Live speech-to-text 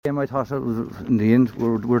game, I thought in the end we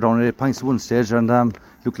were down at 8 points at one stage, and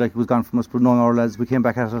looked like it was gone from us. But knowing our lads, we came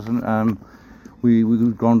back at it, and we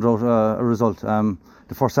grounded out a result.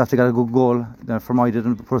 The first half they got a good goal. Fermoy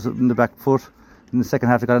didn't put us in the back foot. In the second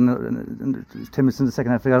half, they got 10 minutes in the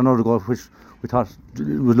second half, they got another goal, which we thought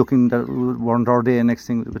was looking that it weren't our day. Next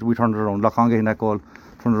thing, but we turned it around. Lock on getting that goal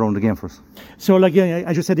turned around the game for us. So, like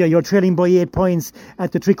as you said, you're trailing by 8 points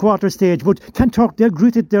at the three-quarter stage, but Kanturk, they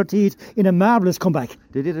gritted their teeth in a marvellous comeback.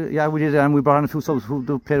 They did it, yeah, we did it, and we brought in a few subs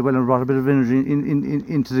who played well and brought a bit of energy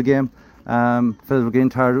into the game. Fellas were getting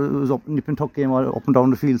tired. It was up nip and tuck game up and down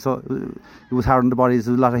the field, so it was hard on the bodies.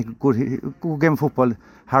 There was a lot of good game of football,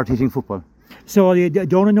 hard-hitting football. So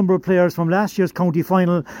down a number of players from last year's county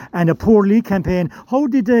final and a poor league campaign. How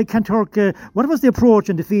did Kanturk, what was the approach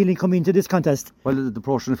and the feeling coming into this contest? Well, the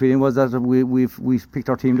approach and the feeling was that we picked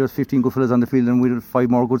our team. There was 15 good fellas on the field, and we had 5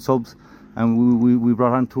 more good subs, and we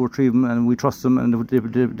brought on 2 or 3 of them, and we trust them, and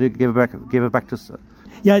they gave it back to us.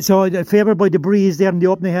 Yeah, so favoured by the breeze there in the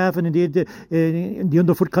opening half, and indeed the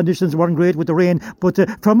underfoot conditions weren't great with the rain. But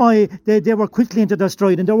Fermoy, they were quickly into their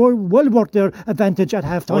stride, and they were well worth their advantage at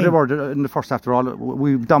half time. Oh, they were in the first half.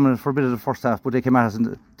 We dominated for a bit of the first half, but they came at us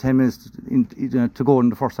in 10 minutes to go in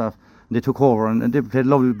the first half, and they took over, and they played a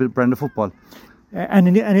lovely bit of brand of football. And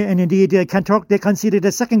indeed, Kanturk, they conceded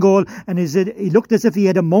a second goal, and he looked as if he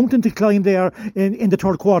had a mountain to climb there in the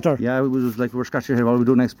third quarter. Yeah, it was like we were scratching our head what we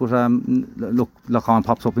do next, but Lock-on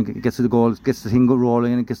pops up and gets to the goal, gets the thing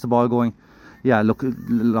rolling, and it gets the ball going. Yeah,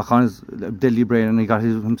 Lock-on is a deadly brain, and he got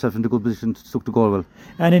himself into good position to stuck the goal well.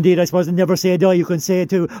 And indeed, I suppose never say die. You can say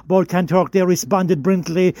to about Kanturk, they responded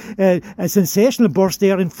brilliantly. A sensational burst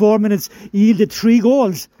there in 4 minutes, yielded 3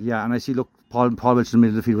 goals. Yeah, and I see, Paul Welch in the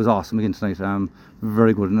middle of the field was awesome again tonight.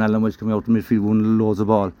 Very good. And Alan Welch coming out in the midfield, won loads of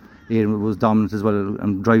ball. Aidan was dominant as well,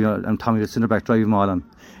 and Tommy the centre back driving them all on.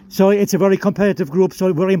 So it's a very competitive group.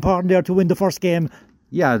 So very important there to win the first game.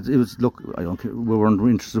 Yeah, it was. Look, I don't care. We weren't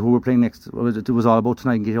interested who we're playing next. It was all about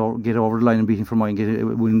tonight and get over the line and beating Fermoy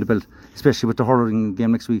and winning the belt. Especially with the hurling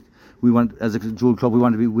game next week. We want, as a dual club, we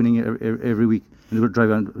want to be winning every week. And we're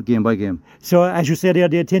driving game by game. So, as you said there,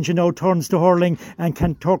 the attention now turns to hurling, and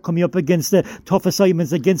Kanturk coming up against the tough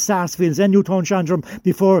assignments against Sarsfields and Newtown Shandrum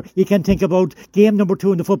before you can think about game number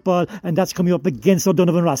 2 in the football, and that's coming up against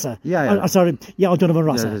O'Donovan Rossa. O'Donovan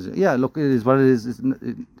Rossa. Yeah, look, it is what it is.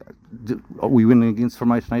 We win against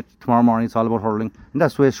Fermoy tonight. Tomorrow morning, it's all about hurling, and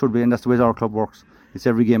that's the way it should be, and that's the way our club works. It's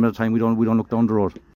every game at a time. We don't look down the road.